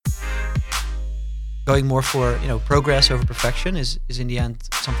going more for progress over perfection is in the end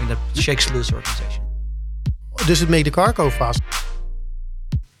something that shakes loose organization. Does it make the car go fast?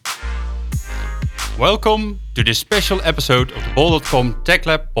 Welcome to this special episode of the Bol.com Tech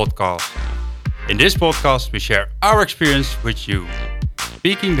Lab podcast. In this podcast, we share our experience with you,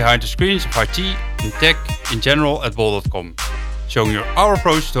 speaking behind the screens of IT and tech in general at Bol.com, showing you our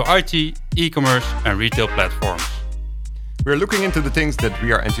approach to IT, e-commerce and retail platforms. We're looking into the things that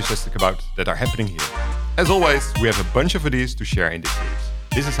we are enthusiastic about that are happening here. As always, we have a bunch of ideas to share in this series.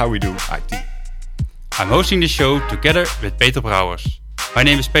 This is how we do IT. I'm hosting the show together with Peter Brouwers. My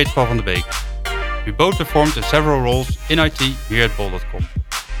name is Peter Paul van de Beek. We both performed in several roles in IT here at Bol.com.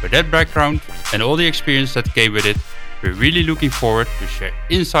 With that background and all the experience that came with it, we're really looking forward to share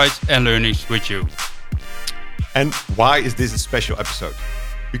insights and learnings with you. And why is this a special episode?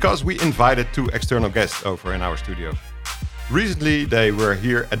 Because we invited 2 external guests over in our studio. Recently, they were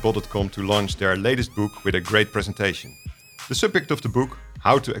here at Bol.com to launch their latest book with a great presentation. The subject of the book,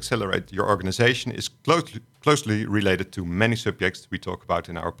 How to Accelerate Your Organization, is closely related to many subjects we talk about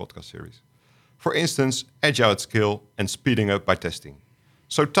in our podcast series. For instance, agile at scale and speeding up by testing.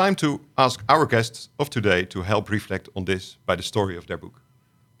 So time to ask our guests of today to help reflect on this by the story of their book.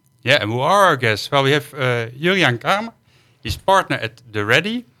 Yeah, and who are our guests? Well, we have Juriaan Kramer. He's partner at The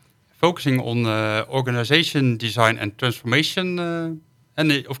Ready, focusing on organization design and transformation.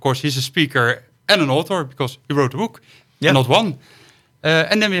 And of course, he's a speaker and an author because he wrote a book, and not one.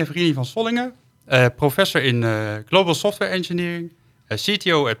 And then we have Rini van Sollingen, professor in global software engineering, a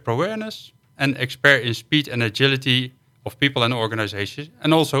CTO at ProAwareness, and expert in speed and agility of people and organizations,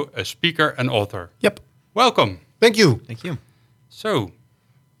 and also a speaker and author. Yep. Welcome. Thank you. Thank you. So,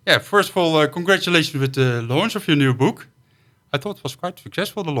 first of all, congratulations with the launch of your new book. I thought it was quite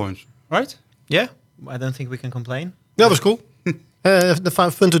successful, the launch, right? Yeah, I don't think we can complain. That was cool.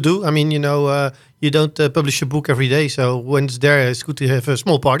 Fun to do. I mean, you don't publish a book every day, so when it's there, it's good to have a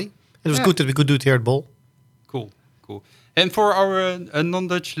small party. It was good that we could do it here at Bol. Cool. And for our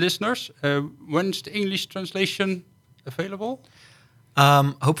non-Dutch listeners, when's the English translation available?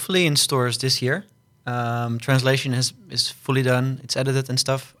 Hopefully in stores this year. Translation is fully done. It's edited and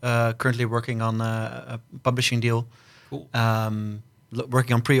stuff. Currently working on a publishing deal. Cool.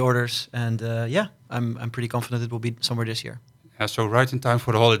 Working on pre-orders, and I'm pretty confident it will be somewhere this year. Yeah, so right in time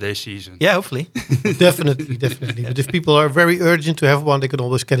for the holiday season. Yeah, hopefully. Definitely. But if people are very urgent to have one, they can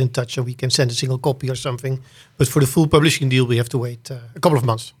always get in touch and we can send a single copy or something. But for the full publishing deal, we have to wait a couple of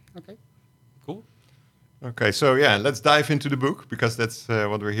months. Okay, cool. Okay, so let's dive into the book because that's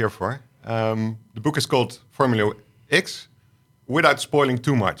what we're here for. The book is called Formule X. Without spoiling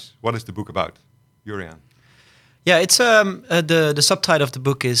too much, what is the book about? Juriaan. Yeah, it's the subtitle of the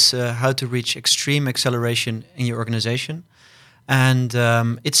book is How to Reach Extreme Acceleration in Your Organization. And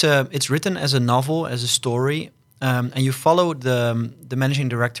it's written as a novel, as a story, and you follow the managing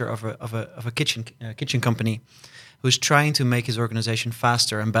director of a kitchen company who's trying to make his organization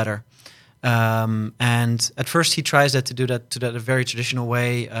faster and better. And at first he tries to do that a very traditional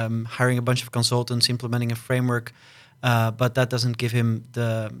way, hiring a bunch of consultants, implementing a framework, but that doesn't give him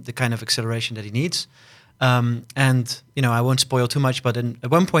the kind of acceleration that he needs. And I won't spoil too much, but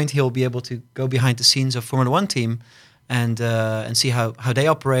at one point he'll be able to go behind the scenes of Formula 1 team and see how they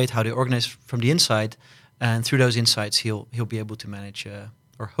operate, how they organize from the inside, and through those insights he'll be able to manage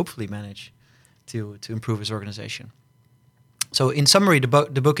or hopefully manage to improve his organization. So in summary,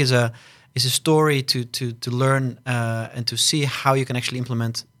 the book is a story to learn and to see how you can actually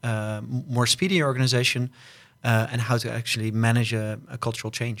implement more speed in your organization and how to actually manage a cultural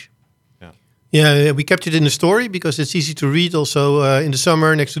change. Yeah, we kept it in the story because it's easy to read also in the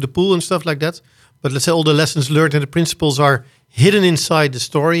summer next to the pool and stuff like that. But let's say all the lessons learned and the principles are hidden inside the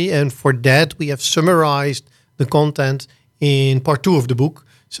story. And for that, we have summarized the content in part 2 of the book.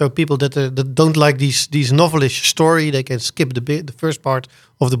 So people that don't like these novelish story, they can skip the first part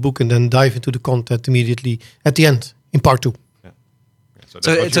of the book and then dive into the content immediately at the end in part 2. So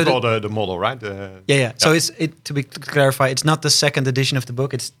that's what you call the model, right? Yeah. So to clarify, it's not the second edition of the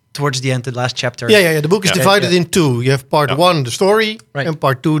book. It's towards the end, the last chapter. Yeah. The book is divided in 2. You have part 1, the story, and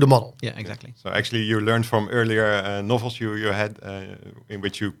part 2, the model. Yeah, exactly. So actually, you learned from earlier novels you had in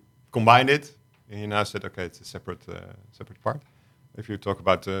which you combined it, and you now said, okay, it's a separate part. If you talk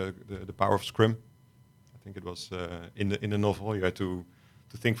about the power of Scrum, I think it was in the novel you had to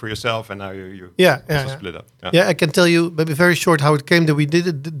think for yourself, and now you split up. Yeah, I can tell you maybe very short how it came that we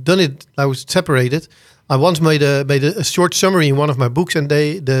done it. I was separated. I once made a short summary in one of my books, and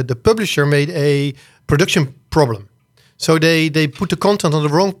the publisher made a production problem. So they put the content on the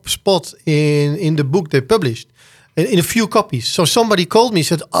wrong spot in the book they published. in a few copies. So somebody called me,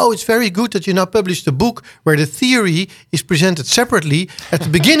 said, "Oh, it's very good that you now published a book where the theory is presented separately at the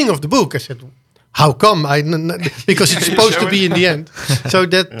beginning of the book." I said, "How come?" Because it's supposed to be in the end. So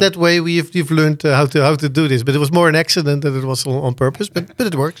that way we've learned how to do this. But it was more an accident than it was on purpose. But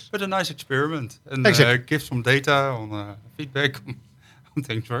it works. But a nice experiment and Exactly. give some data on feedback on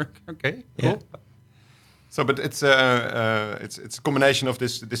things work. Okay, cool. So, but it's a combination of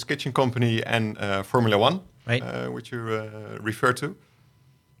this kitchen company and Formula One, Right. Which you refer to.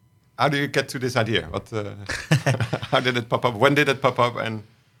 How do you get to this idea? What? How did it pop up? When did it pop up? And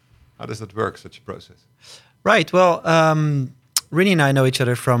how does that work? Such a process. Right. Well, Rini and I know each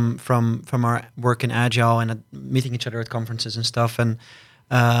other from our work in Agile and meeting each other at conferences and stuff. And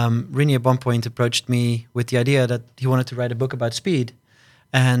Rini at one point approached me with the idea that he wanted to write a book about speed.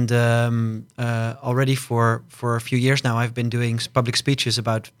 And already for a few years now, I've been doing public speeches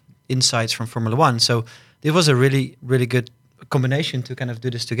about insights from Formula One. So it was a really, really good combination to kind of do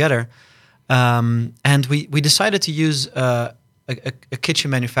this together. And we decided to use a kitchen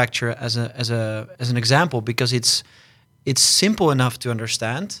manufacturer as an example because it's simple enough to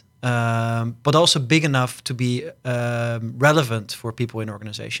understand, but also big enough to be relevant for people in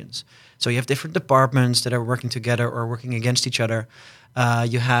organizations. So you have different departments that are working together or working against each other.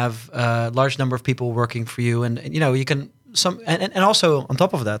 You have a large number of people working for you, and you can and also on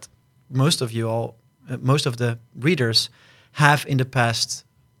top of that, most of the readers have in the past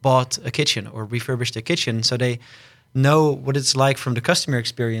bought a kitchen or refurbished a kitchen, so they know what it's like from the customer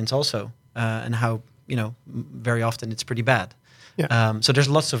experience also, and how very often it's pretty bad. Yeah. So there's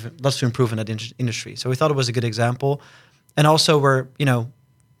lots to improve in that industry. So we thought it was a good example, and also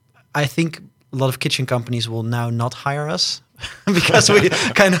I think a lot of kitchen companies will now not hire us because we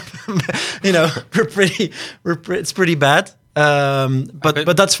kind of, it's pretty bad.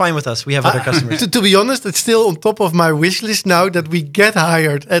 But that's fine with us. We have other customers. To be honest, it's still on top of my wish list now that we get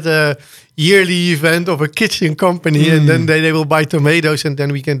hired at a yearly event of a kitchen company, and then they will buy tomatoes, and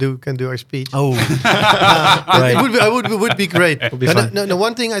then we can do our speech. Oh, right. It would be great. Would be fun. No,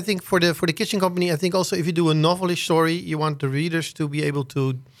 one thing I think for the kitchen company, I think also if you do a novelish story, you want the readers to be able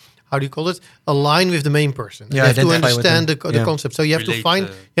to, how do you call it, align with the main person. Yeah, you have to identify understand with the them. concept. So you have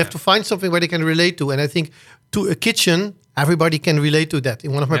Relate, to find something where they can relate to. And I think to a kitchen, everybody can relate to that.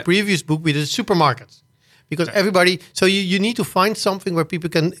 In one of my previous books, we did supermarkets. Because everybody, so you need to find something where people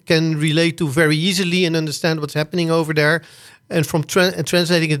can relate to very easily and understand what's happening over there, and from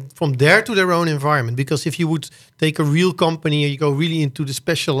translating it from there to their own environment. Because if you would take a real company and you go really into the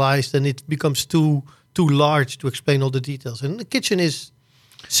specialized, then it becomes too large to explain all the details. And the kitchen is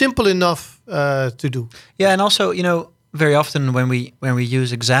simple enough to do. Yeah, and also, very often when we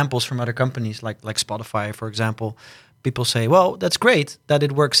use examples from other companies, like Spotify, for example, people say, "Well, that's great that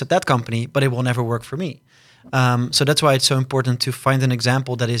it works at that company, but it will never work for me." So that's why it's so important to find an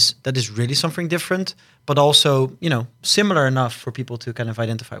example that is really something different, but also similar enough for people to kind of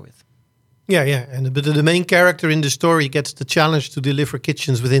identify with. Yeah, but the main character in the story gets the challenge to deliver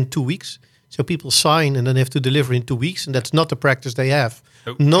kitchens within 2 weeks. So people sign and then have to deliver in 2 weeks, and that's not the practice they have.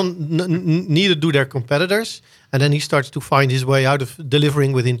 Neither do their competitors. And then he starts to find his way out of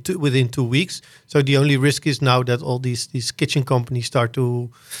delivering within 2 weeks. So the only risk is now that all these kitchen companies start to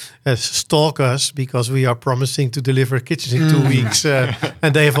stalk us because we are promising to deliver kitchens in 2 weeks,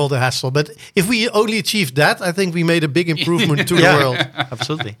 and they have all the hassle. But if we only achieved that, I think we made a big improvement to the world.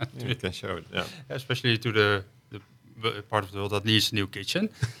 Absolutely. You can show it. Yeah. Especially to the part of the world that needs a new kitchen.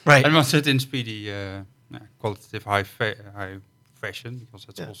 Right. And wants it in speedy, qualitative high fashion, because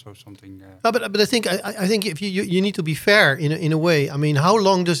that's also something. But I think if you need to be fair in a way. I mean, how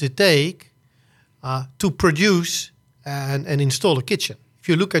long does it take to produce and install a kitchen? If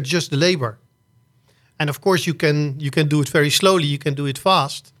you look at just the labor, and of course you can do it very slowly, you can do it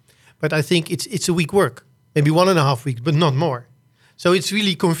fast, but I think it's a week work, maybe 1.5 weeks, but not more. So it's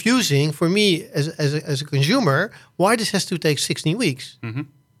really confusing for me as a consumer why this has to take 16 weeks. Mm-hmm.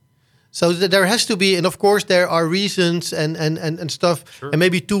 So there has to be, and of course there are reasons and stuff, sure. And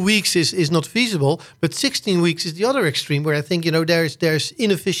maybe 2 weeks is not feasible, but 16 weeks is the other extreme where I think there's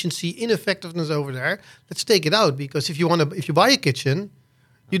inefficiency, ineffectiveness over there. Let's take it out, because if you buy a kitchen,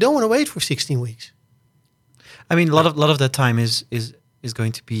 you don't want to wait for 16 weeks. I mean, a lot of that time is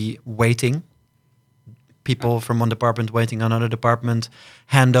going to be waiting. People from one department waiting on another department,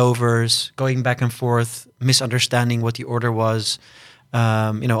 handovers, going back and forth, misunderstanding what the order was.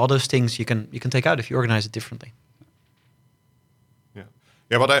 All those things you can take out if you organize it differently.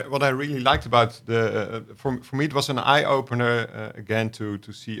 Yeah. What I really liked about for me, it was an eye opener again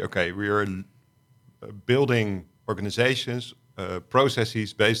to see. Okay, we are building organizations,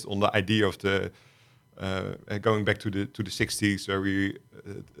 processes based on the idea of going back to the 60s, where we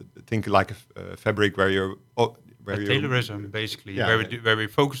think like a fabric where you're Taylorism, basically, Yeah. where we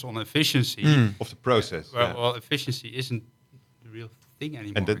focus on efficiency. of the process. Well, yeah. well, efficiency isn't the real thing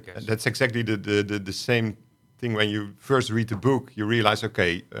anymore, And I guess. that's exactly the same thing when you first read the book. You realize,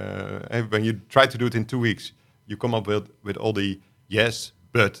 okay, when you try to do it in 2 weeks, you come up with all the yes,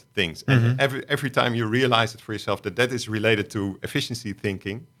 but things. And every time you realize it for yourself that is related to efficiency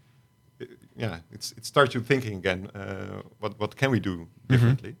thinking, it starts you thinking again, what can we do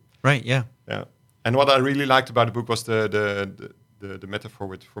differently? Right, yeah. Yeah. And what I really liked about the book was the metaphor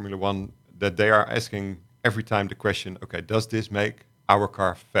with Formula One, that they are asking every time the question, okay, does this make our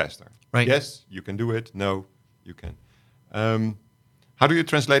car faster? Right. Yes, you can do it. No, you can. How do you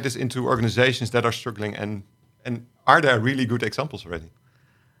translate this into organizations that are struggling, and are there really good examples already?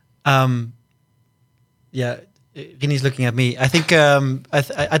 Yeah, Rinnie's looking at me. I think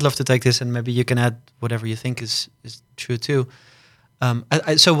I'd love to take this, and maybe you can add whatever you think is true too.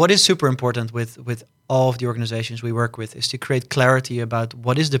 So what is super important with all of the organizations we work with is to create clarity about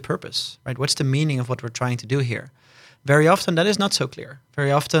what is the purpose, right? What's the meaning of what we're trying to do here? Very often that is not so clear.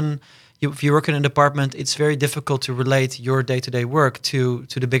 Very often, if you work in a department, it's very difficult to relate your day-to-day work to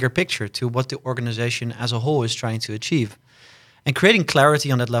the bigger picture, to what the organization as a whole is trying to achieve. And creating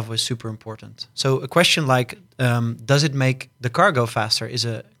clarity on that level is super important. So a question like, does it make the car go faster, is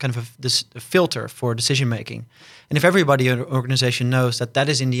a kind of a filter for decision making. And if everybody in an organization knows that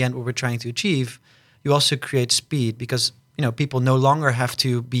is in the end what we're trying to achieve, you also create speed, because people no longer have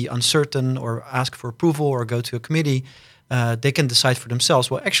to be uncertain or ask for approval or go to a committee. They can decide for themselves.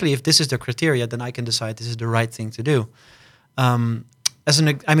 Well, actually, if this is the criteria, then I can decide this is the right thing to do. As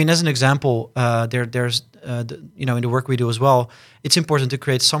an example, there's in the work we do as well, it's important to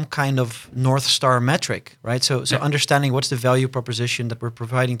create some kind of North Star metric, right? So understanding what's the value proposition that we're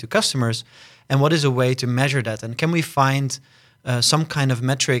providing to customers, and what is a way to measure that, and can we find some kind of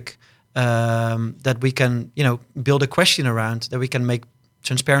metric that we can build a question around, that we can make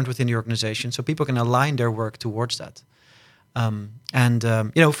transparent within the organization, so people can align their work towards that.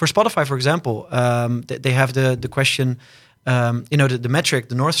 For Spotify, for example, they have the question. The metric,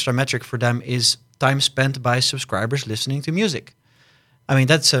 the North Star metric for them is time spent by subscribers listening to music. I mean,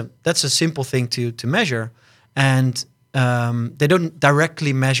 that's a simple thing to measure, and they don't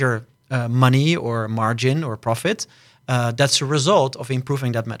directly measure money or margin or profit. That's a result of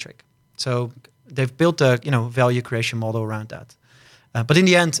improving that metric. So they've built a value creation model around that. But in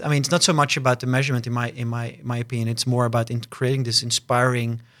the end, I mean, it's not so much about the measurement in my opinion. It's more about creating this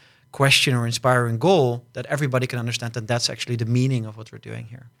inspiring question or inspiring goal that everybody can understand that that's actually the meaning of what we're doing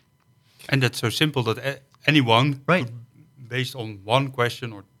here. And that's so simple that anyone, right, could, based on one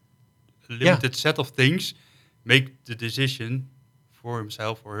question or a limited set of things, make the decision for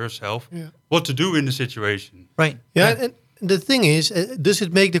himself or herself what to do in the situation. Right. Yeah. And the thing is, does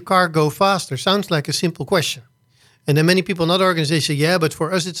it make the car go faster? Sounds like a simple question. And then many people in other organizations say, but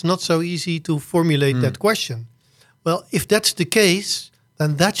for us it's not so easy to formulate that question. Well, if that's the case,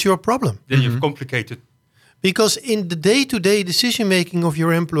 then that's your problem. Then you've complicated. Because in the day-to-day decision-making of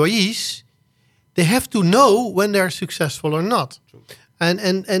your employees, they have to know when they're successful or not. True.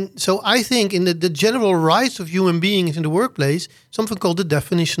 And so I think in the general rights of human beings in the workplace, something called the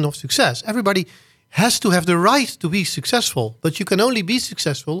definition of success. Everybody has to have the right to be successful, but you can only be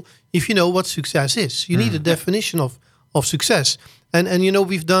successful if you know what success is. You need a definition of success. And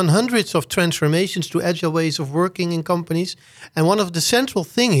we've done hundreds of transformations to agile ways of working in companies. And one of the central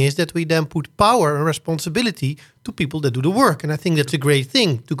thing is that we then put power and responsibility to people that do the work. And I think that's a great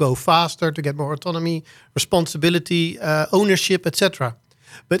thing, to go faster, to get more autonomy, responsibility, ownership, etc.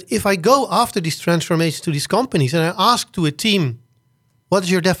 But if I go after these transformations to these companies and I ask to a team, what is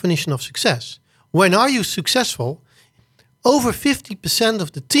your definition of success? When are you successful? Over 50%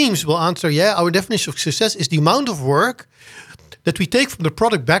 of the teams will answer, our definition of success is the amount of work that we take from the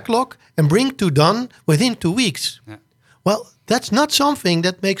product backlog and bring to done within 2 weeks. Yeah. Well, that's not something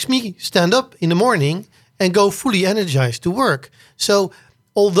that makes me stand up in the morning and go fully energized to work. So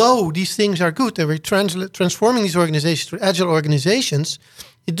although these things are good and we're transforming these organizations to agile organizations,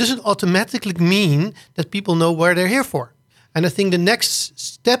 it doesn't automatically mean that people know where they're here for. And I think the next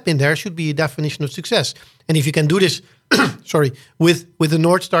step in there should be a definition of success. And if you can do this, with a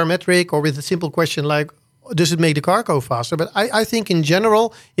North Star metric or with a simple question like, does it make the car go faster? But I think in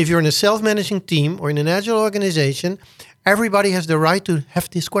general, if you're in a self-managing team or in an agile organization, everybody has the right to have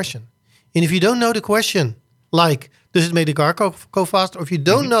this question. And if you don't know the question, like, does it make the car go faster? Or if you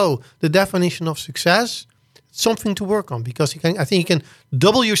don't know the definition of success, it's something to work on, because I think you can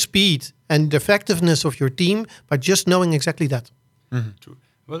double your speed and the effectiveness of your team by just knowing exactly that. True.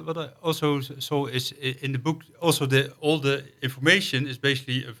 What I also saw is in the book also all the information is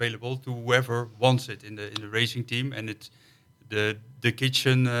basically available to whoever wants it in the racing team, and it's the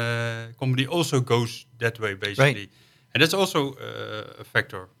kitchen company also goes that way basically, Right. and that's also a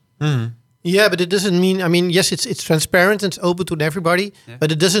factor. Yeah, but it doesn't mean. I mean, yes, it's transparent and it's open to everybody, Yeah.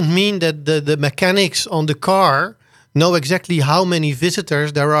 but it doesn't mean that the mechanics on the car know exactly how many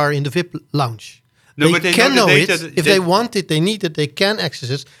visitors there are in the VIP lounge. No, they but they can know the know data it if they want it. They need it. They can access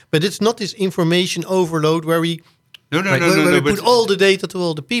it. But it's not this information overload where we where we put all the data to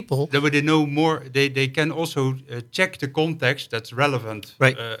all the people. No, but they know more. They can also check the context that's relevant,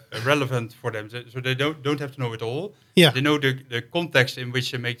 Right. Relevant for them. So they don't have to know it all. Yeah. They know the context in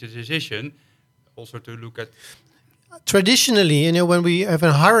which they make the decision. Also to look at. Traditionally, when we have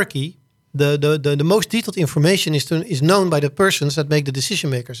a hierarchy, the most detailed information is known by the persons that make the decision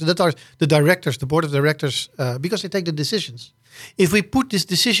makers. So that are the directors, the board of directors, because they take the decisions. If we put this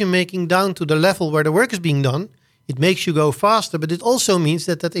decision making down to the level where the work is being done, it makes you go faster, but it also means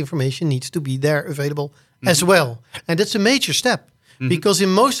that information needs to be there available as well. And that's a major step because in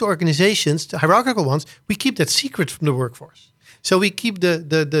most organizations, the hierarchical ones, we keep that secret from the workforce. So we keep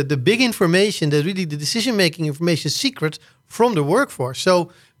the big information, the decision making information secret from the workforce.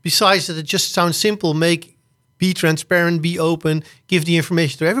 So besides that, it just sounds simple, be transparent, be open, give the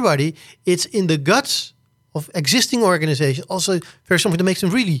information to everybody. It's in the guts of existing organizations. Also, there's something that makes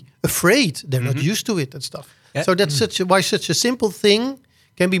them really afraid. They're not used to it and stuff. Yeah. So that's why such a simple thing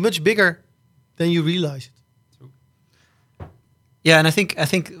can be much bigger than you realize it. Yeah, and I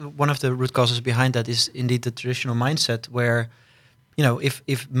think one of the root causes behind that is indeed the traditional mindset where,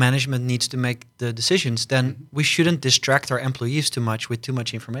 if management needs to make the decisions, then we shouldn't distract our employees too much with too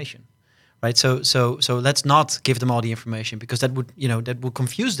much information, right? So let's not give them all the information because that would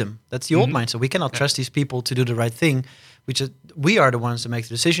confuse them. That's the old mindset. We cannot trust these people to do the right thing. We are the ones that make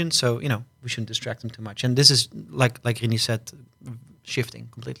the decision. So we shouldn't distract them too much. And this is like Rini said, shifting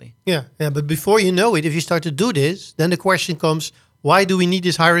completely. Yeah. But before you know it, if you start to do this, then the question comes: why do we need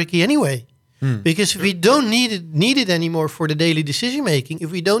this hierarchy anyway? Because if we don't need it anymore for the daily decision making, if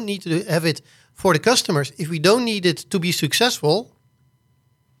we don't need to have it for the customers, if we don't need it to be successful,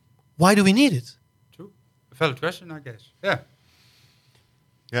 why do we need it? True. A valid question, I guess. Yeah.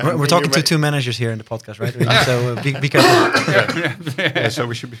 Yeah, We're talking to two managers here in the podcast, right? So be careful. Yeah, so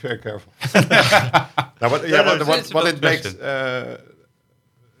we should be very careful. Now, what it makes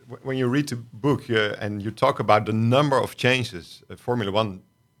when you read the book and you talk about the number of changes a Formula One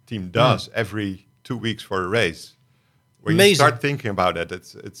team does every 2 weeks for a race, when Amazing. you start thinking about it,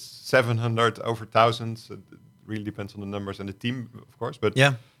 it's 700 over 1,000. It really depends on the numbers and the team, of course. But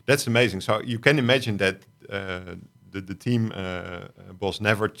that's amazing. So you can imagine that the team boss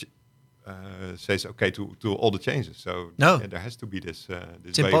never says okay to all the changes. So there has to be this.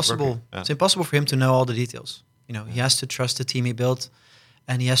 It's impossible. It's impossible for him to know all the details. He has to trust the team he built,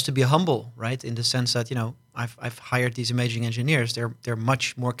 and he has to be humble, right? In the sense that I've hired these amazing engineers. They're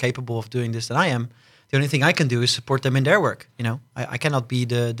much more capable of doing this than I am. The only thing I can do is support them in their work. I cannot be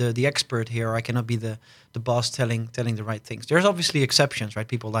the expert here. Or I cannot be the boss telling the right things. There's obviously exceptions, right?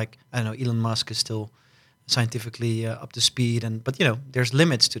 People like Elon Musk is still scientifically up to speed, but there's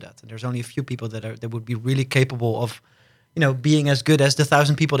limits to that. And there's only a few people that would be really capable of being as good as the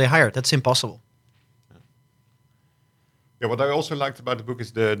 1,000 people they hired. That's impossible. Yeah, what I also liked about the book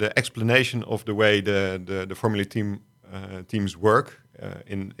is the explanation of the way the Formula teams work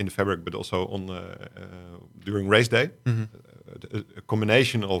in the fabric, but also on during race day. A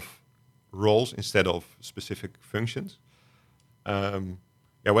combination of roles instead of specific functions.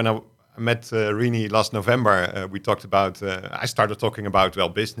 When I met Rini last November, we talked about. I started talking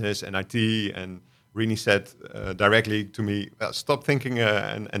about business and IT, and Rini said directly to me, "Stop thinking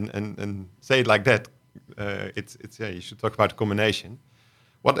and say it like that. You should talk about a combination."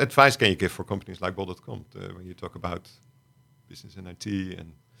 What advice can you give for companies like Bol.com when you talk about business and IT?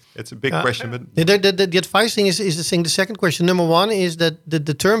 And it's a big question, but the advice thing is the thing. The second question, number one, is that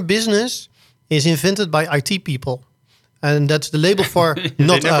the term business is invented by IT people, and that's the label for they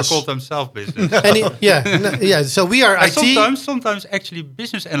not never us. called themselves business. So we are IT. Sometimes actually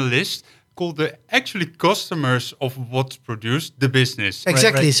business analysts call the actually customers of what's produced the business.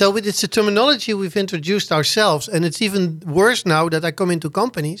 Exactly. Right. So it's a terminology we've introduced ourselves, and it's even worse now that I come into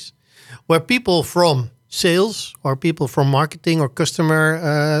companies where people from sales or people from marketing or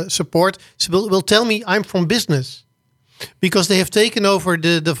customer support will tell me I'm from business because they have taken over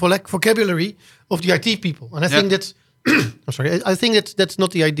the vocabulary of the IT people, and I think that's I'm sorry. I think that's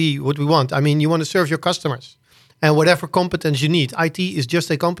not the idea what we want. I mean, you want to serve your customers. and whatever competence you need. IT is just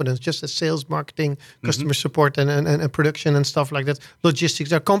a competence, just as sales, marketing, customer support, and production and stuff like that.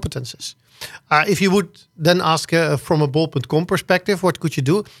 Logistics are competences. If you would then ask from a bol.com perspective, what could you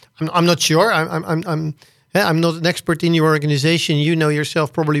do? I'm not sure. I'm not an expert in your organization. You know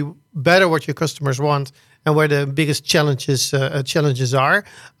yourself probably better what your customers want and where the biggest challenges are.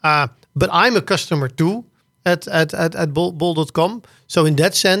 But I'm a customer too at bol.com. So in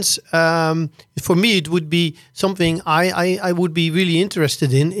that sense, for me, it would be something I would be really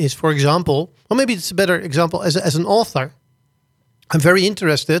interested in is, for example, or maybe it's a better example as an author. I'm very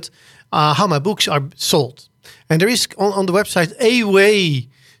interested how my books are sold. And there is on the website a way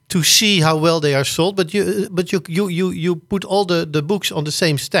to see how well they are sold, but you put all the books on the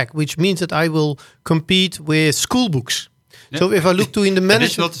same stack, which means that I will compete with school books. Yeah. So if I look to in the management,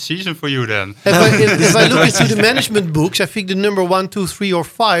 it's not the season for you then. If I look into the management books, I think the number 1, 2, 3, or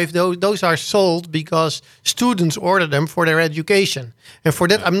 5, those are sold because students order them for their education, and for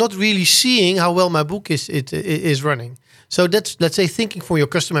that I'm not really seeing how well my book is running. So that's, let's say, thinking for your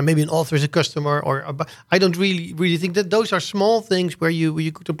customer. Maybe an author is a customer, or I don't really think that those are small things where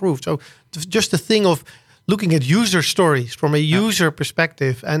you could improve. So just the thing of looking at user stories from a user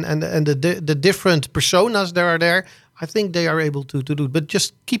perspective and the different personas that are there, I think they are able to do it. But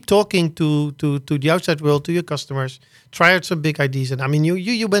just keep talking to the outside world, to your customers. Try out some big ideas, and I mean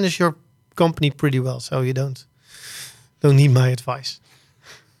you manage your company pretty well, so you don't need my advice.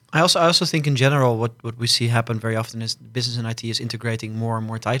 I also think in general what we see happen very often is business and IT is integrating more and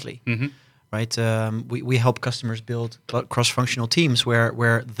more tightly, right? We help customers build cross-functional teams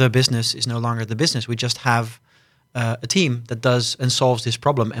where the business is no longer the business. We just have a team that does and solves this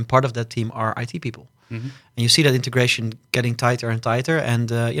problem, and part of that team are IT people. And you see that integration getting tighter and tighter, and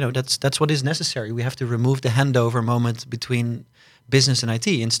that's what is necessary. We have to remove the handover moment between business and IT.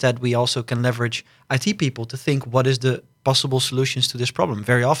 Instead, we also can leverage IT people to think what is the possible solutions to this problem.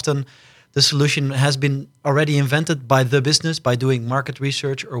 Very often, the solution has been already invented by the business by doing market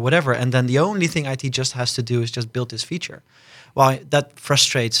research or whatever, and then the only thing IT just has to do is just build this feature. Well, that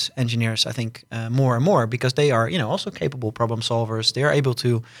frustrates engineers, I think, more and more, because they are, also capable problem solvers. They are able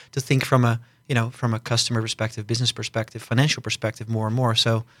to think from a customer perspective, business perspective, financial perspective more and more.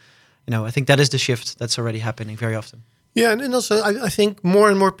 So, I think that is the shift that's already happening very often. Yeah, and also I think more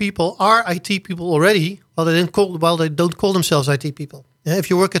and more people are IT people already, while they don't call themselves IT people. If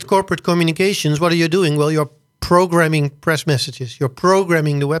you work at corporate communications, what are you doing? Well, you're programming press messages, you're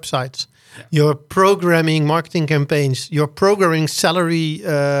programming the websites, you're programming marketing campaigns, you're programming salary.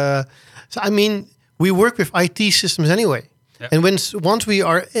 We work with IT systems anyway. Yeah. And once we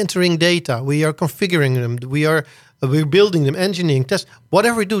are entering data, we are configuring them, we're building them, engineering, test,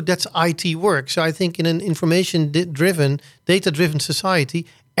 whatever we do, that's IT work. So I think in an information-driven, data-driven society,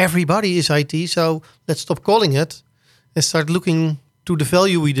 everybody is IT. So let's stop calling it and start looking to the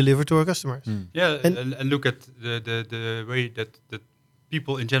value we deliver to our customers. Yeah, and look at the way that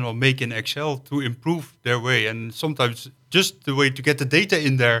people in general make in Excel to improve their way. And sometimes just the way to get the data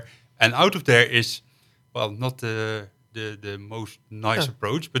in there and out of there is, well, not the most nice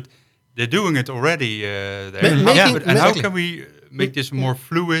approach, but they're doing it already there. How can we make this a more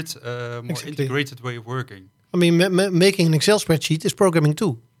fluid, more integrated way of working? I mean, making an Excel spreadsheet is programming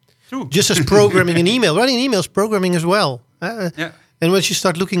too. Just as programming an email. Writing an email is programming as well. And once you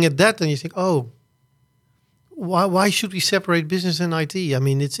start looking at that, then you think, why should we separate business and IT? I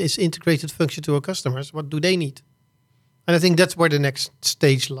mean, it's integrated function to our customers. What do they need? And I think that's where the next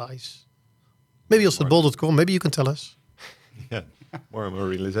stage lies. Maybe also bol.com. Maybe you can tell us. Yeah, more and more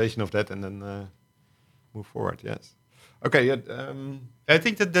realization of that, and then move forward. Yes. Okay. I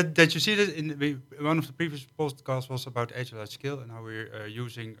think that you see that in one of the previous podcasts was about agile at scale and how we're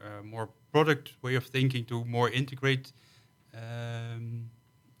using a more product way of thinking to more integrate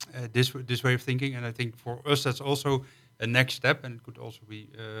this way of thinking. And I think for us that's also a next step, and it could also be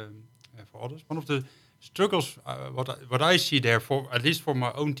for others. One of the struggles, what I see there, for at least for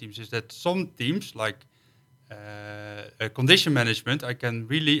my own teams, is that some teams like condition management, I can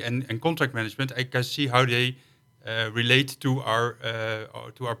really and contract management, I can see how they relate to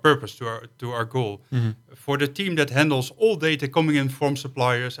our purpose, to our goal. For the team that handles all data coming in from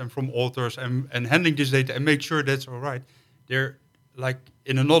suppliers and from authors and handling this data and make sure that's all right, they're like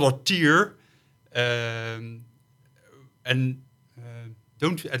in another tier and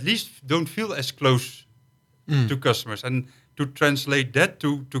don't feel as close to customers, and to translate that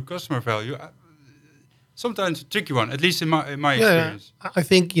to customer value. Sometimes a tricky one, at least in my experience. I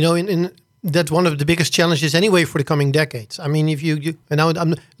think in that's one of the biggest challenges anyway for the coming decades. I mean, if you and now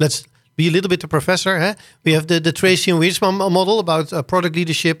let's be a little bit the professor. We have the Tracy and Wiersma model about product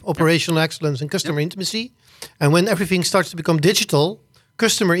leadership, operational excellence, and customer intimacy. And when everything starts to become digital,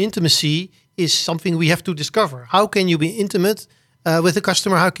 customer intimacy is something we have to discover. How can you be intimate with the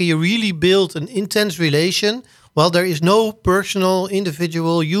customer? How can you really build an intense relation while there is no personal,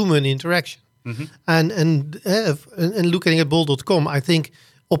 individual, human interaction? Mm-hmm. And looking at bol.com, I think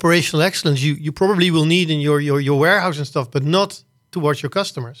operational excellence you probably will need in your warehouse and stuff, but not towards your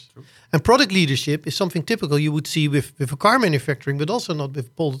customers. True. And product leadership is something typical you would see with a car manufacturing, but also not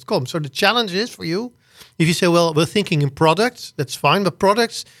with bol.com. So the challenge is for you, if you say, well, we're thinking in products, that's fine, but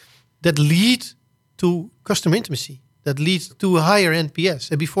products that lead to customer intimacy, that leads to a higher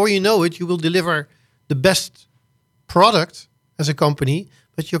NPS. And before you know it, you will deliver the best product as a company,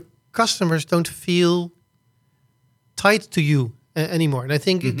 but your customers don't feel tied to you anymore. And I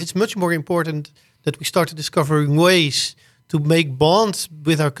think it's much more important that we start discovering ways to make bonds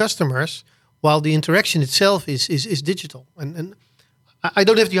with our customers while the interaction itself is digital. And I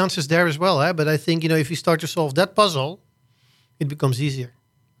don't have the answers there as well, but I think, if you start to solve that puzzle, it becomes easier.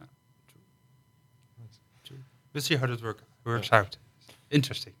 We'll see how that works out.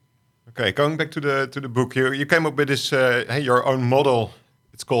 Interesting. Okay, going back to the book, you came up with this your own model.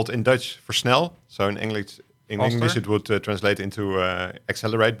 It's called in Dutch versnel. So in English it would translate into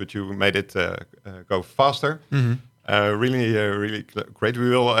accelerate, but you made it go faster. Mm-hmm. Really great. We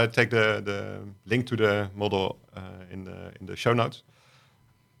will take the link to the model in the show notes.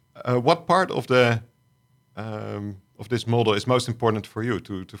 What part of of this model is most important for you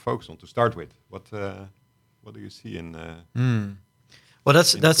to focus on to start with? What do you see in? Well,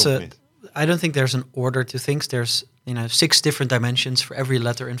 that's I don't think there's an order to things. There's 6 different dimensions for every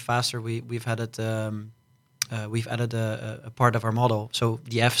letter in faster. We've added a part of our model. So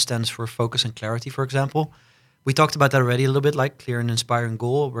the F stands for focus and clarity, for example. We talked about that already a little bit, like clear and inspiring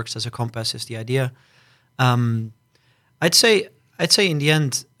goal works as a compass is the idea. I'd say in the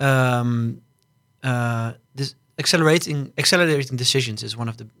end, this accelerating decisions is one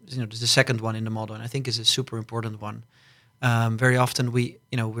of the second one in the model, and I think is a super important one. Very often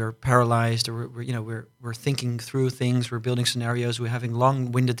we're paralyzed, or we're thinking through things, we're building scenarios, we're having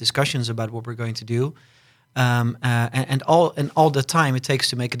long-winded discussions about what we're going to do, and all the time it takes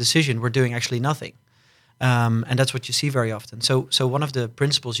to make a decision, we're doing actually nothing. And that's what you see very often. So one of the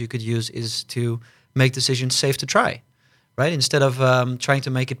principles you could use is to make decisions safe to try, right? Instead of trying to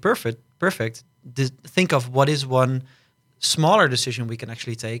make it perfect, think of what is one smaller decision we can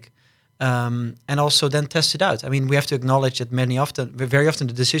actually take, and also then test it out. I mean, we have to acknowledge that very often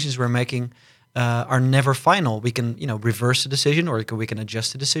the decisions we're making are never final. We can, reverse the decision, or we can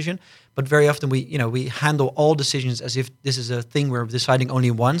adjust the decision. But very often we handle all decisions as if this is a thing we're deciding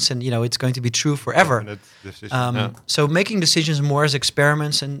only once, and it's going to be true forever. So making decisions more as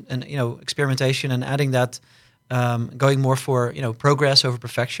experiments and experimentation, and adding that, going more for progress over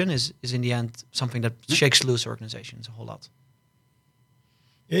perfection is in the end something that shakes loose organizations a whole lot.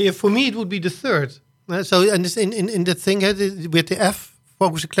 Yeah, for me it would be the third. And this in the thing with the F,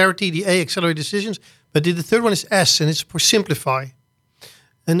 focus and clarity, the A, accelerate decisions, but the third one is S, and it's for simplify.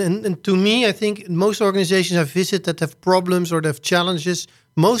 And to me, I think most organizations I visit that have problems or that have challenges,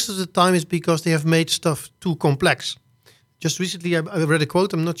 most of the time is because they have made stuff too complex. Just recently, I read a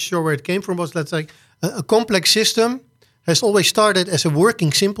quote, I'm not sure where it came from, was that's like a complex system has always started as a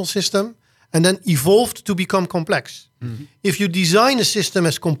working simple system and then evolved to become complex. Mm-hmm. If you design a system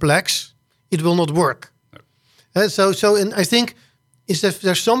as complex, it will not work. No. And I think is that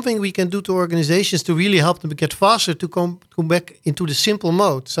there's something we can do to organizations to really help them get faster to come back into the simple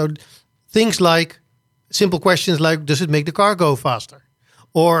mode. So things like simple questions like, does it make the car go faster?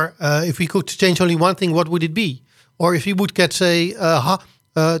 Or if we could change only one thing, what would it be? Or if we would get, say,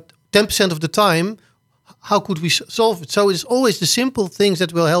 10% of the time, how could we solve it? So it's always the simple things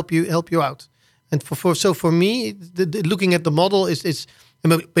that will help you out. And for me, looking at the model is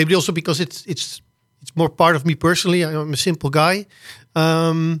maybe also because it's more part of me personally. I'm a simple guy.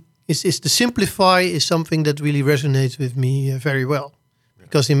 Is the simplify is something that really resonates with me very well,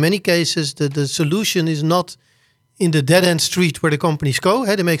 because in many cases the solution is not in the dead end street where the companies go.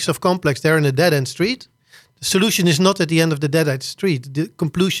 They make stuff complex. They're in a dead end street. The solution is not at the end of the dead end street. The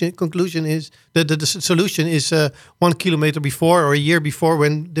conclusion is that the solution is 1 kilometer before or a year before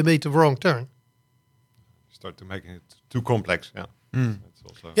when they made the wrong turn. Start to making it too complex. Yeah. Mm.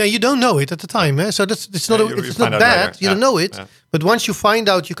 You don't know it at the time. So it's not bad. You don't know it. Yeah. But once you find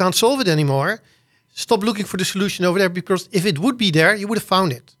out you can't solve it anymore, stop looking for the solution over there, because if it would be there, you would have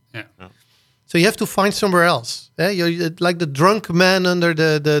found it. Yeah. So you have to find somewhere else. You're like the drunk man under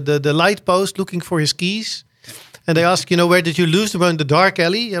the light post looking for his keys. and they ask, where did you lose them in the dark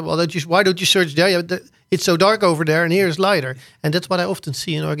alley? Yeah, well, why don't you search there? Yeah, it's so dark over there, and here is lighter. And that's what I often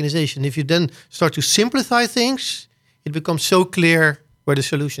see in organization. If you then start to simplify things, it becomes so clear where the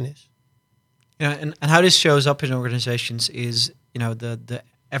solution is. And how this shows up in organizations is, the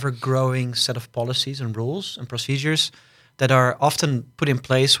ever-growing set of policies and rules and procedures that are often put in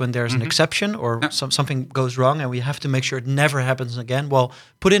place when there's an exception or something goes wrong and we have to make sure it never happens again. Well,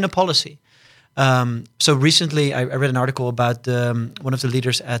 put in a policy. So recently I read an article about one of the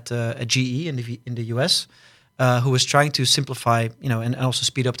leaders at GE in the US who was trying to simplify, and also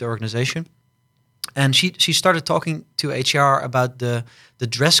speed up the organization. And she started talking to HR about the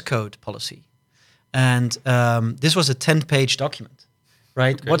dress code policy. And this was a 10-page document.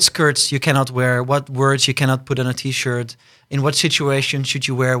 Right? Okay. What skirts you cannot wear, what words you cannot put on a T-shirt, in what situation should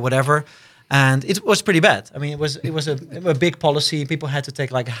you wear whatever, and it was pretty bad. I mean, it was a big policy. People had to take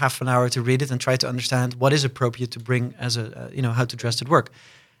like half an hour to read it and try to understand what is appropriate to bring as how to dress at work.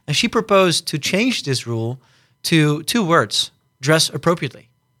 And she proposed to change this rule to 2 words: dress appropriately.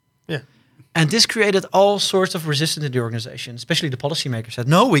 Yeah. And this created all sorts of resistance in the organization, especially the policymakers said,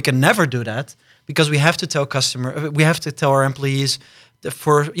 no, we can never do that because we have to tell our employees.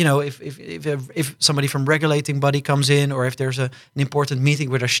 If somebody from regulating body comes in, or if there's an important meeting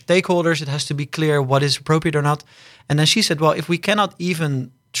with our stakeholders, it has to be clear what is appropriate or not. And then she said, well, if we cannot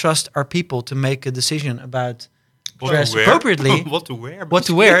even trust our people to make a decision about dress appropriately, what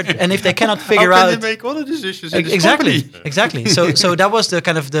to wear, and if they cannot figure how out, can they make all the decisions? Exactly. So that was the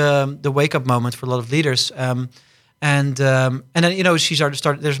kind of the wake up moment for a lot of leaders. And then she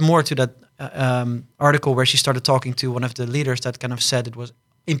started. There's more to that article where she started talking to one of the leaders that kind of said it was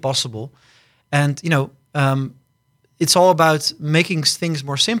impossible. And it's all about making things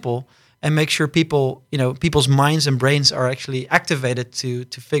more simple and make sure people's minds and brains are actually activated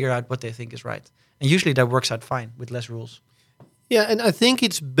to figure out what they think is right. And usually that works out fine with less rules. Yeah, and I think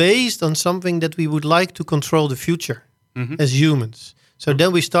it's based on something that we would like to control the future as humans. So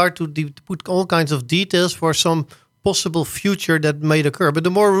then we start to put all kinds of details for some possible future that may occur. But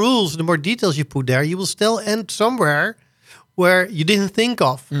the more rules, the more details you put there, you will still end somewhere where you didn't think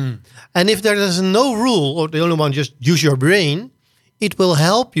of. And if there is no rule, or the only one, just use your brain, it will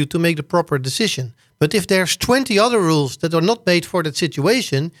help you to make the proper decision. But if there's 20 other rules that are not made for that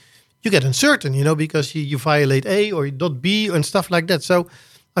situation, you get uncertain, because you violate A or not B and stuff like that. So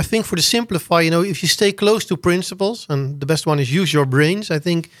I think for the simplify, if you stay close to principles, and the best one is use your brains, I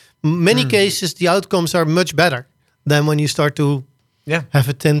think many cases the outcomes are much better than when you start to have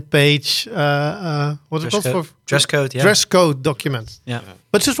a 10-page what's it called? Dress code, yeah. Dress code document. Yeah.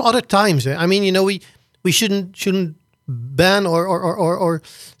 But just other times. I mean, we shouldn't ban or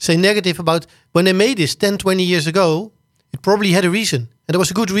say negative about when they made this 10, 20 years ago. It probably had a reason, and there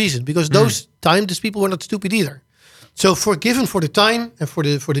was a good reason, because those people were not stupid either. So for the time and for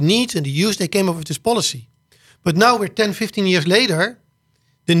the needs and the use, they came up with this policy. But now we're 10, 15 years later,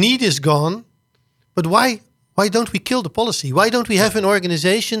 the need is gone. But why don't we kill the policy? Why don't we have in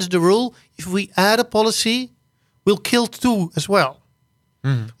organizations the rule, if we add a policy, we'll kill 2 as well?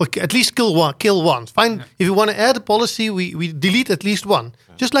 Or at least kill one. Fine. Yeah. If we want to add a policy, we delete at least 1.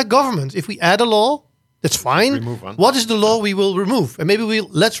 Just like government. If we add a law, that's fine. What is the law we will remove? And maybe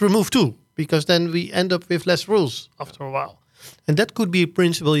let's remove 2, because then we end up with less rules after a while. And that could be a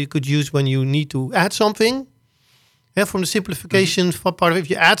principle you could use when you need to add something. Yeah, from the simplification part of it, if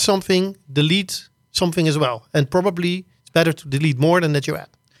you add something, delete something as well. And probably it's better to delete more than that you add.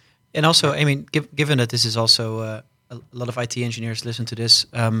 And also, I mean, given that this is also a lot of IT engineers listen to this,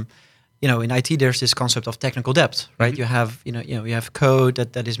 in IT there's this concept of technical debt, right? You have, you have code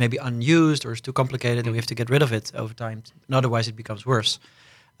that is maybe unused or is too complicated, and we have to get rid of it over time. And otherwise, it becomes worse.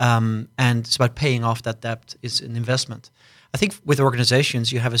 And it's about paying off that debt. Is an investment. I think with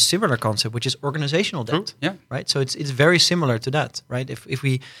organizations, you have a similar concept, which is organizational debt. Yeah. Right. So it's very similar to that, right? If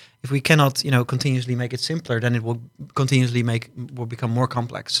we cannot, continuously make it simpler, then it will will become more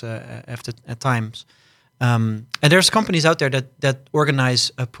complex at times. And there's companies out there that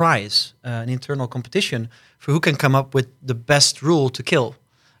organize a prize, an internal competition for who can come up with the best rule to kill,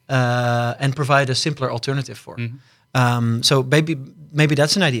 and provide a simpler alternative for. So maybe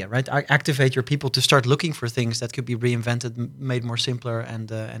that's an idea, right? Activate your people to start looking for things that could be reinvented, made more simpler, and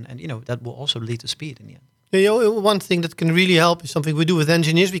that will also lead to speed in the end. Yeah, one thing that can really help is something we do with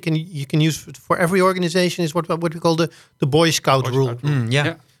engineers. You can use for every organization is what we call the Boy Scout rule.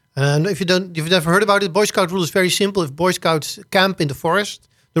 Yeah. And if you've never heard about it, Boy Scout rule is very simple. If Boy Scouts camp in the forest,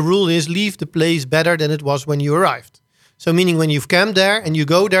 the rule is leave the place better than it was when you arrived. So meaning when you've camped there and you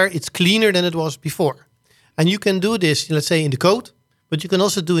go there, it's cleaner than it was before. And you can do this, let's say, in the code, but you can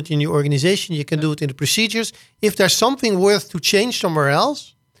also do it in your organization. You can do it in the procedures. If there's something worth to change somewhere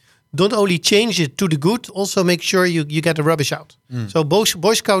else, don't only change it to the good, also make sure you get the rubbish out. So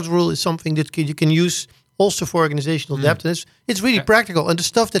Boy Scout rule is something that you can use also for organizational depth. And it's really practical. And the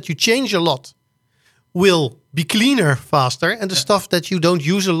stuff that you change a lot will be cleaner faster. And the stuff that you don't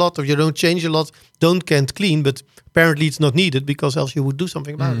use a lot or you don't change a lot, can't clean. But apparently it's not needed because else you would do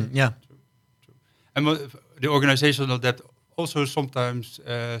something about it. Yeah. And the organizational depth also sometimes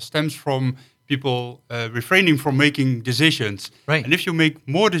stems from people refraining from making decisions. Right. And if you make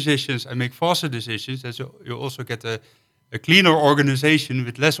more decisions and make faster decisions, then you also get a cleaner organization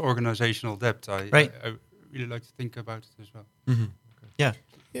with less organizational depth. I really like to think about it as well. Mm-hmm. Okay. Yeah.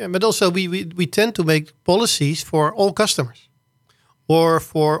 Yeah, but also we tend to make policies for all customers or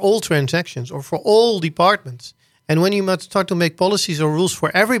for all transactions or for all departments. And when you must start to make policies or rules for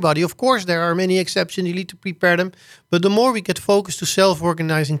everybody, of course, there are many exceptions. You need to prepare them. But the more we get focused to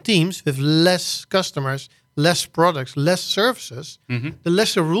self-organizing teams with less customers, less products, less services, the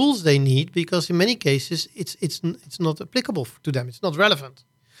lesser rules they need, because in many cases, it's not applicable to them. It's not relevant.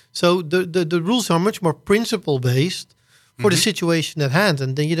 So the rules are much more principle-based for the situation at hand,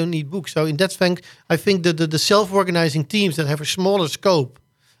 and then you don't need books. So in that sense, I think that the self-organizing teams that have a smaller scope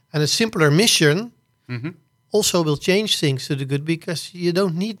and a simpler mission also will change things to the good, because you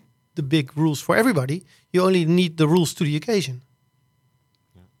don't need the big rules for everybody. You only need the rules to the occasion.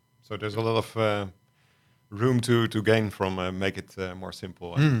 Yeah. So there's a lot of room to gain from make it more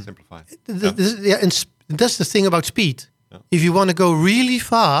simple and simplified. And that's the thing about speed. Yeah. If you want to go really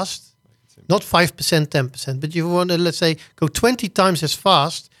fast, not 5%, 10%, but you want to, let's say, go 20 times as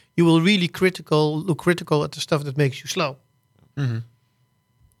fast, you will really look critical at the stuff that makes you slow.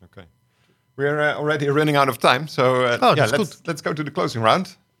 Okay. We're already running out of time, so let's go to the closing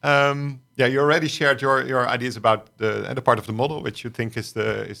round. You already shared your ideas about the part of the model, which you think is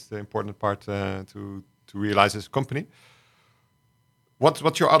the important part to realize as a company.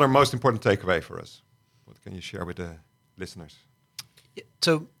 What's your other most important takeaway for us? What can you share with the listeners?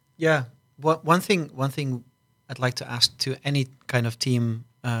 So one thing I'd like to ask to any kind of team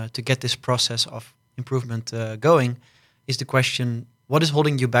to get this process of improvement going is the question: what is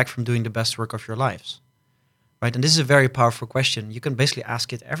holding you back from doing the best work of your lives? Right, and this is a very powerful question. You can basically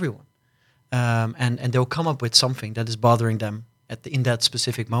ask it everyone, and they'll come up with something that is bothering them in that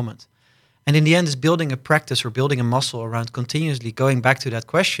specific moment. And in the end, it's building a practice or building a muscle around continuously going back to that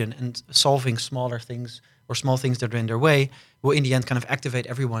question and solving smaller things or small things that are in their way will in the end kind of activate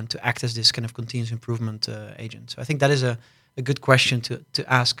everyone to act as this kind of continuous improvement agent. So I think that is a good question to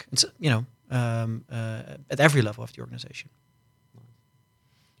ask. It's, at every level of the organization.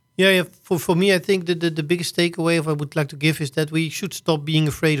 Yeah. For me, I think the biggest takeaway I would like to give is that we should stop being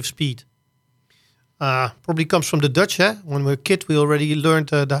afraid of speed. Probably comes from the Dutch. When we were a kid, we already learned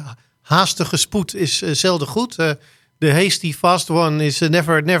the haastige spoed is zelden goed. The hasty fast one is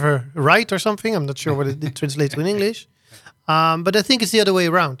never right or something. I'm not sure what it translates to in English. But I think it's the other way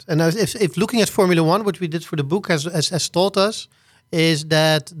around. And if looking at Formula 1, what we did for the book has taught us, is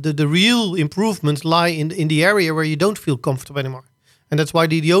that the real improvements lie in the area where you don't feel comfortable anymore. And that's why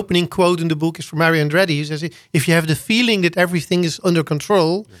the opening quote in the book is from Mario Andretti. He says, if you have the feeling that everything is under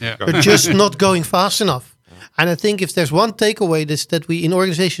control, but just not going fast enough. And I think if there's one takeaway, is that we in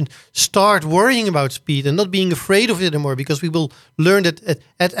organizations start worrying about speed and not being afraid of it anymore, because we will learn that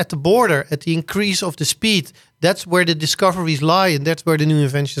at the border, at the increase of the speed, that's where the discoveries lie and that's where the new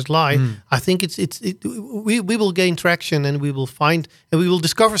inventions lie. I think we will gain traction and we will find and we will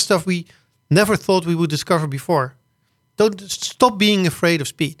discover stuff we never thought we would discover before. Don't stop being afraid of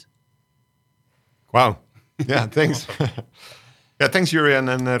speed. Wow. Yeah, thanks. Thanks, Jurian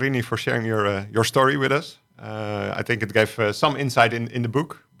and Rini, for sharing your story with us. I think it gave some insight in the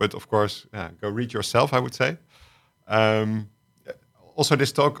book, but of course, go read yourself, I would say. Also,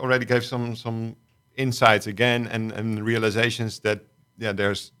 this talk already gave some insights again and realizations that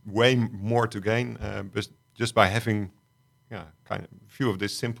there's way more to gain just by having kind of few of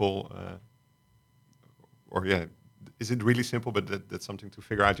this simple is it really simple? But that's something to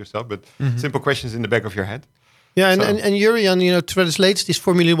figure out yourself. But simple questions in the back of your head. Yeah, and Jurian, translates these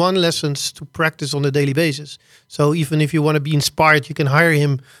Formula 1 lessons to practice on a daily basis. So even if you want to be inspired, you can hire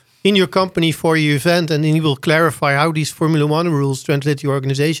him in your company for your event, and then he will clarify how these Formula 1 rules translate to your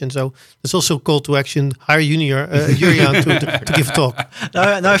organization. So there's also a call to action. Hire Jurian to give a talk.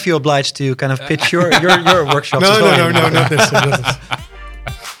 Now I feel obliged to kind of pitch your workshops. No, not this.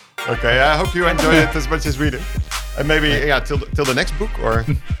 Okay, I hope you enjoyed it as much as we did. And maybe till the next book, or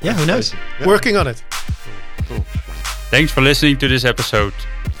who knows? Working on it. Cool. Thanks for listening to this episode.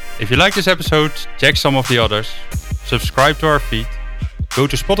 If you like this episode, check some of the others, subscribe to our feed, Go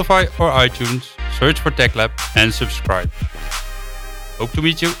to Spotify or iTunes, search for Tech Lab and subscribe. Hope to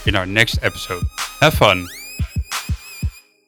meet you in our next episode. Have fun!